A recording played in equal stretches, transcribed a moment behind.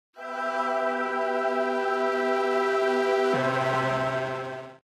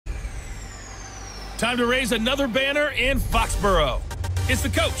Time to raise another banner in Foxborough. It's the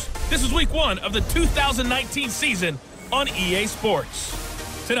coach. This is week 1 of the 2019 season on EA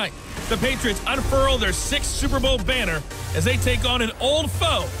Sports. Tonight, the Patriots unfurl their 6th Super Bowl banner as they take on an old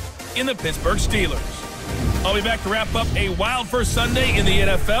foe in the Pittsburgh Steelers. I'll be back to wrap up a wild first Sunday in the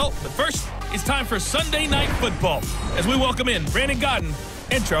NFL, but first, it's time for Sunday Night Football as we welcome in Brandon Godden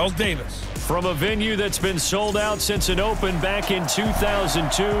and Charles Davis. From a venue that's been sold out since it opened back in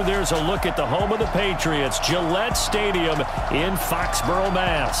 2002, there's a look at the home of the Patriots, Gillette Stadium in Foxborough,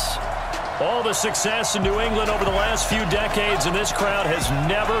 Mass. All the success in New England over the last few decades, and this crowd has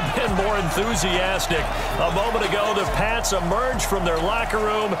never been more enthusiastic. A moment ago, the Pats emerged from their locker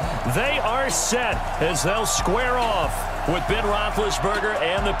room. They are set as they'll square off with Ben Roethlisberger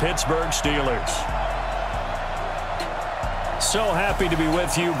and the Pittsburgh Steelers. So happy to be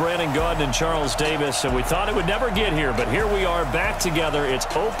with you, Brandon Godden and Charles Davis, and we thought it would never get here, but here we are back together. It's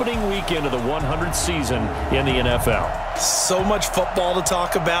opening weekend of the 100th season in the NFL. So much football to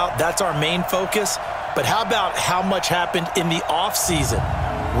talk about. That's our main focus. But how about how much happened in the offseason?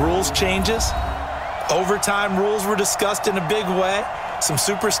 Rules changes. Overtime rules were discussed in a big way. Some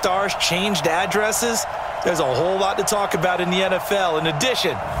superstars changed addresses. There's a whole lot to talk about in the NFL in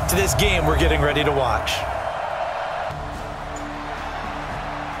addition to this game we're getting ready to watch.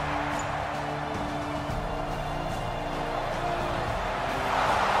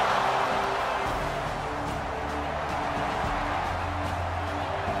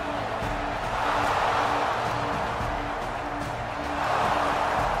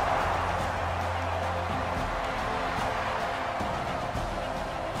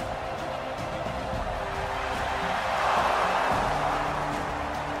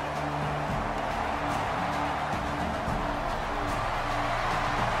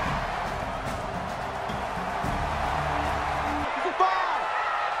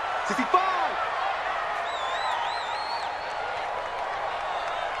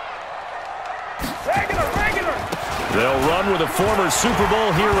 They'll run with a former Super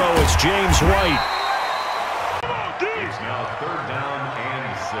Bowl hero. It's James White. It's now 3rd down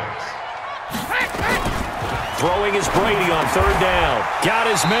and 6. Throwing is Brady on 3rd down. Got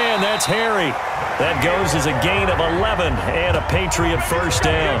his man. That's Harry. That goes as a gain of 11 and a Patriot first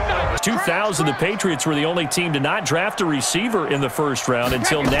down. 2000, the Patriots were the only team to not draft a receiver in the first round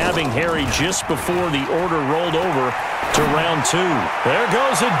until nabbing Harry just before the order rolled over to round 2. There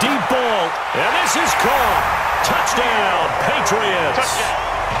goes a deep ball, and this is caught. Touchdown, Patriots.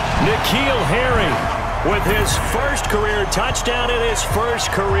 Touchdown. N'Keal Harry with his first career touchdown in his first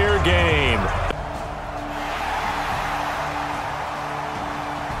career game.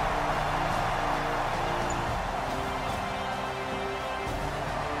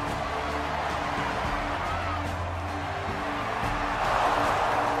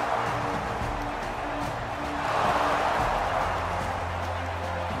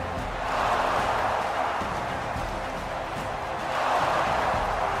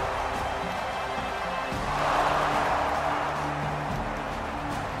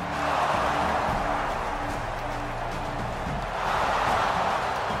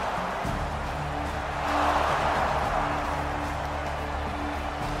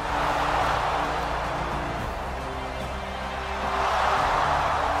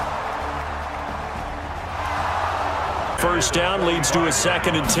 First down leads to a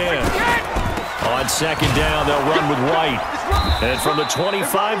 2nd and 10. On 2nd down, they'll run with White. And from the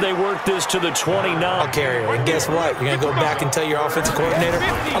 25, they work this to the 29. I'll carry it. And guess what? You're going to go back and tell your offensive coordinator,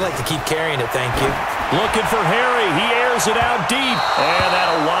 I'd like to keep carrying it, thank you. Looking for Harry. He airs it out deep. And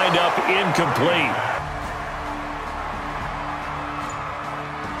that'll wind up incomplete.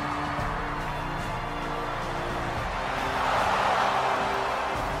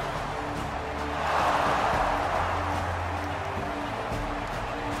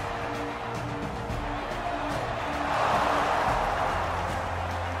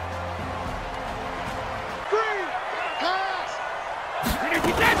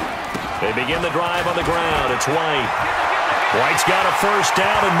 They begin the drive on the ground. It's White. White's got a first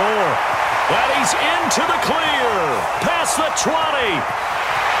down and more. And he's into the clear. Past the 20.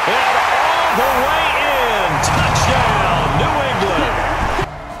 And all the way in. Touchdown, New England.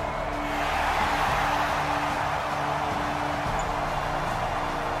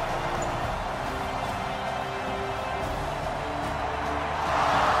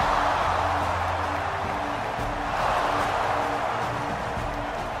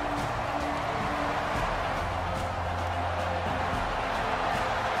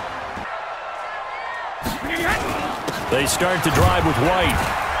 They start the drive with White.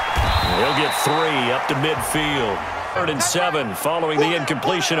 He'll get 3 up to midfield. 3rd and 7 following the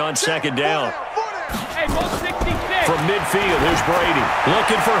incompletion on 2nd down. From midfield, here's Brady.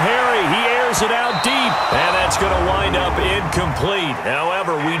 Looking for Harry. He airs it out deep. And that's going to wind up incomplete.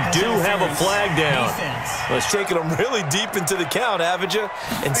 However, we do have a flag down. Let's taking them really deep into the count, haven't you?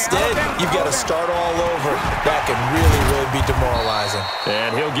 Instead, you've got to start all over. That can really, really be demoralizing.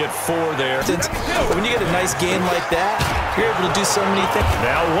 And he'll get 4 there. When you get a nice game like that, you're able to do so many things.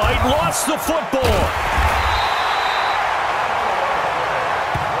 Now White lost the football.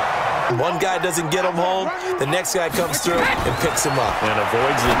 One guy doesn't get him home, the next guy comes through and picks him up. And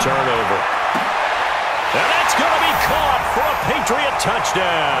avoids the turnover. And that's going to be caught for a Patriot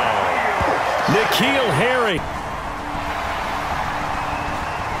touchdown. N'Keal Harry.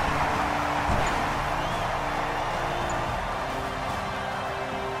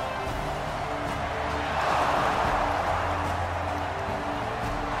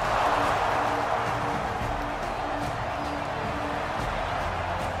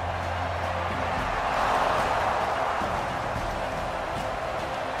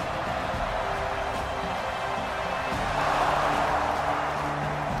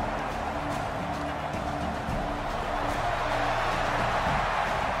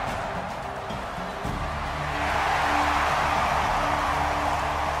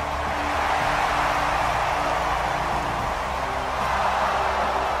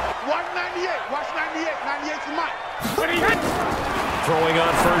 Throwing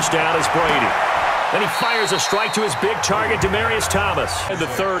on first down is Brady. Then he fires a strike to his big target, Demaryius Thomas. At the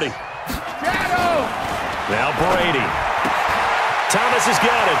 30. Now Brady. Thomas has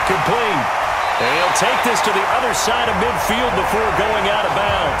got it. Complete. And he'll take this to the other side of midfield before going out of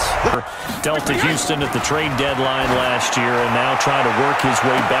bounds. Dealt to Houston at the trade deadline last year and now trying to work his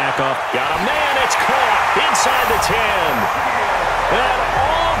way back up. Got a man. It's caught inside the 10. And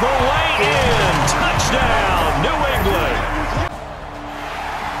all the way in. Touchdown, New England.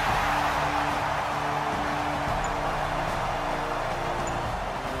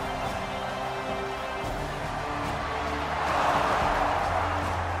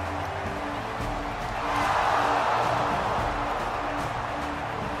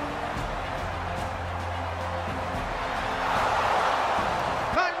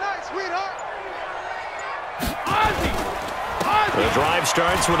 The drive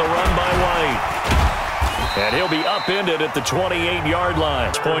starts with a run by White. And he'll be upended at the 28-yard line.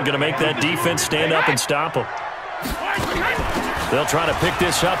 This point going to make that defense stand up and stop him. They'll try to pick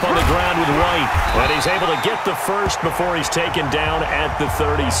this up on the ground with White. And he's able to get the first before he's taken down at the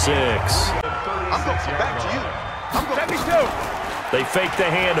 36. I'm going back to you. I'm going 72. They fake the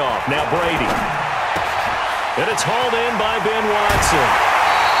handoff. Now Brady. And it's hauled in by Ben Watson.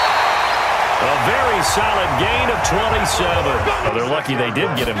 A very solid gain of 27. Oh, they're lucky they did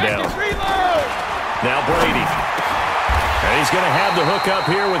get him down. Now Brady. And he's going to have the hook up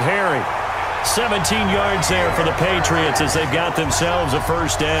here with Harry. 17 yards there for the Patriots as they've got themselves a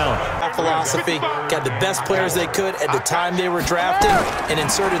first down. Philosophy, got the best players they could at the time they were drafting and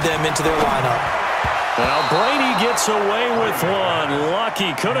inserted them into their lineup. Now Brady gets away with one. Lucky,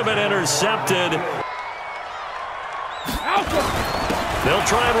 could have been intercepted. They'll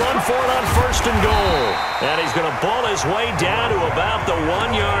try and run for it on first and goal. And he's going to ball his way down to about the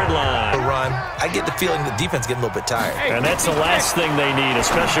 1-yard line. Run. I get the feeling the defense getting a little bit tired. And that's the last thing they need,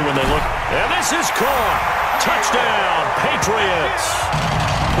 especially when they look. And this is caught. Touchdown, Patriots.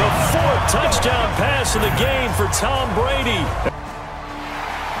 The 4th touchdown pass of the game for Tom Brady.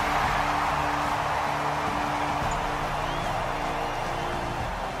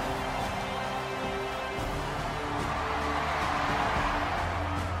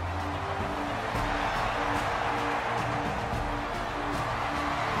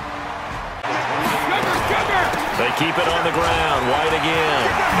 They keep it on the ground. White again.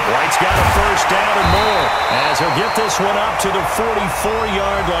 White's got a first down and more as he'll get this one up to the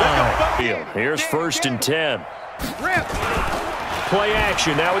 44-yard line. Here's first and 10. Play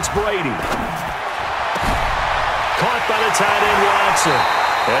action. Now it's Brady. Caught by the tight end Watson.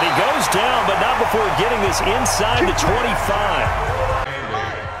 And he goes down, but not before getting this inside the 25.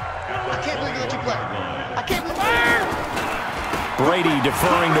 I can't believe you let you play. I can't believe Brady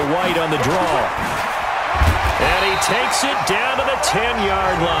deferring to White on the draw. And he takes it down to the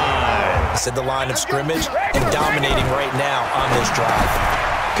 10-yard line. I said the line of scrimmage and dominating right now on this drive.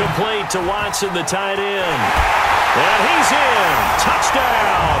 Complete to Watson, the tight end. And he's in.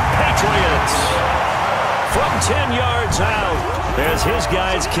 Touchdown, Patriots. From 10 yards out as his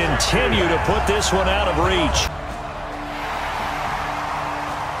guys continue to put this one out of reach.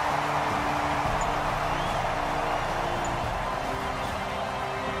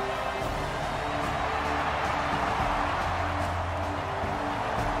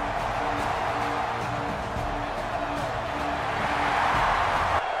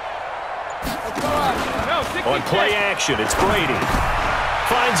 On play action, it's Brady.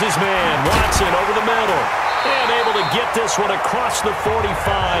 Finds his man, Watson, over the middle. And able to get this one across the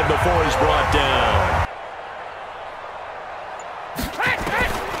 45 before he's brought down.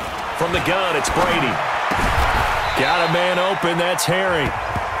 From the gun, it's Brady. Got a man open, that's Harry.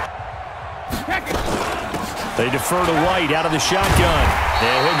 They defer to White out of the shotgun.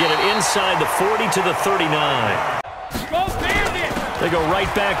 And he'll get it inside the 40 to the 39. They go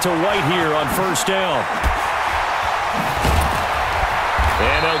right back to White here on first down.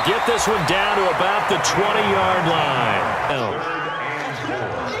 And they'll get this one down to about the 20-yard line.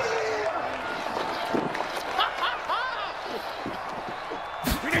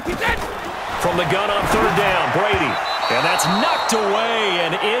 From the gun on third down, Brady. And that's knocked away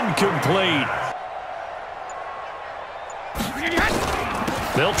and incomplete.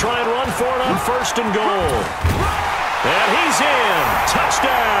 They'll try and run for it on first and goal. And he's in.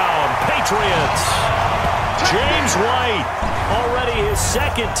 Touchdown, Patriots. James White, already his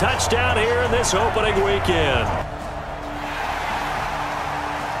second touchdown here in this opening weekend.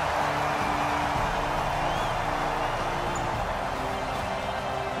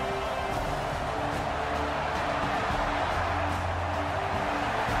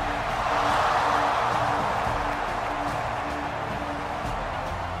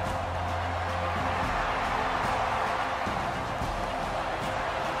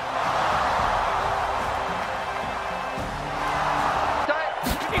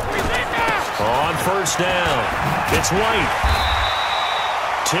 On first down, it's White.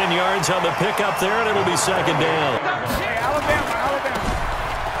 10 yards on the pickup there, and it'll be second down.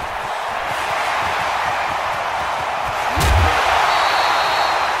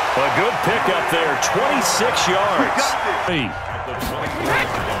 A good pickup there, 26 yards.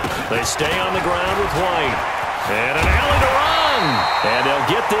 They stay on the ground with White. And an alley to run. And they'll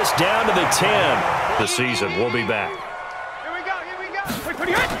get this down to the 10. The season will be back.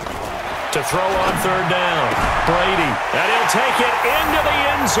 To throw on third down, Brady, and he'll take it into the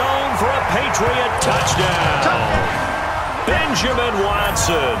end zone for a Patriot touchdown. Benjamin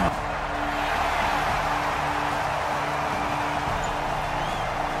Watson.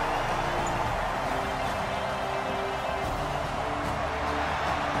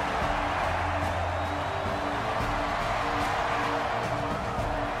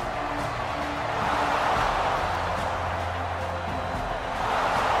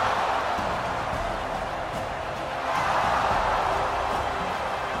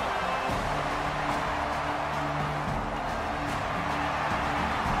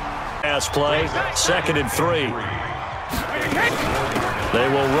 Pass play, 2nd and 3. They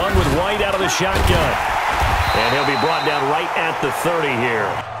will run with White out of the shotgun. And he'll be brought down right at the 30 here.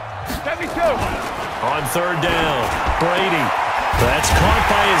 On third down, Brady. That's caught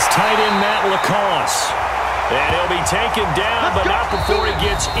by his tight end, Matt LaCosse. And he'll be taken down, but not before he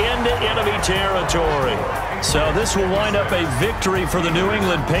gets into enemy territory. So this will wind up a victory for the New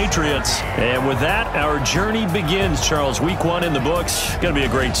England Patriots. And with that, our journey begins, Charles. Week 1 in the books. Going to be a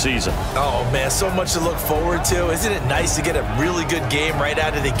great season. Oh, man, so much to look forward to. Isn't it nice to get a really good game right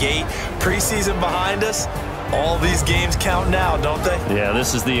out of the gate? Preseason behind us. All these games count now, don't they? Yeah,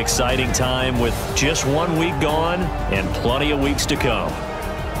 this is the exciting time with just 1 week gone and plenty of weeks to come.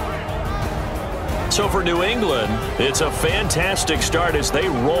 So for New England, it's a fantastic start as they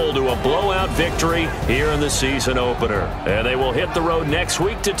roll to a blowout victory here in the season opener. And they will hit the road next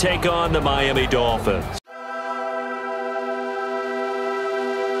week to take on the Miami Dolphins.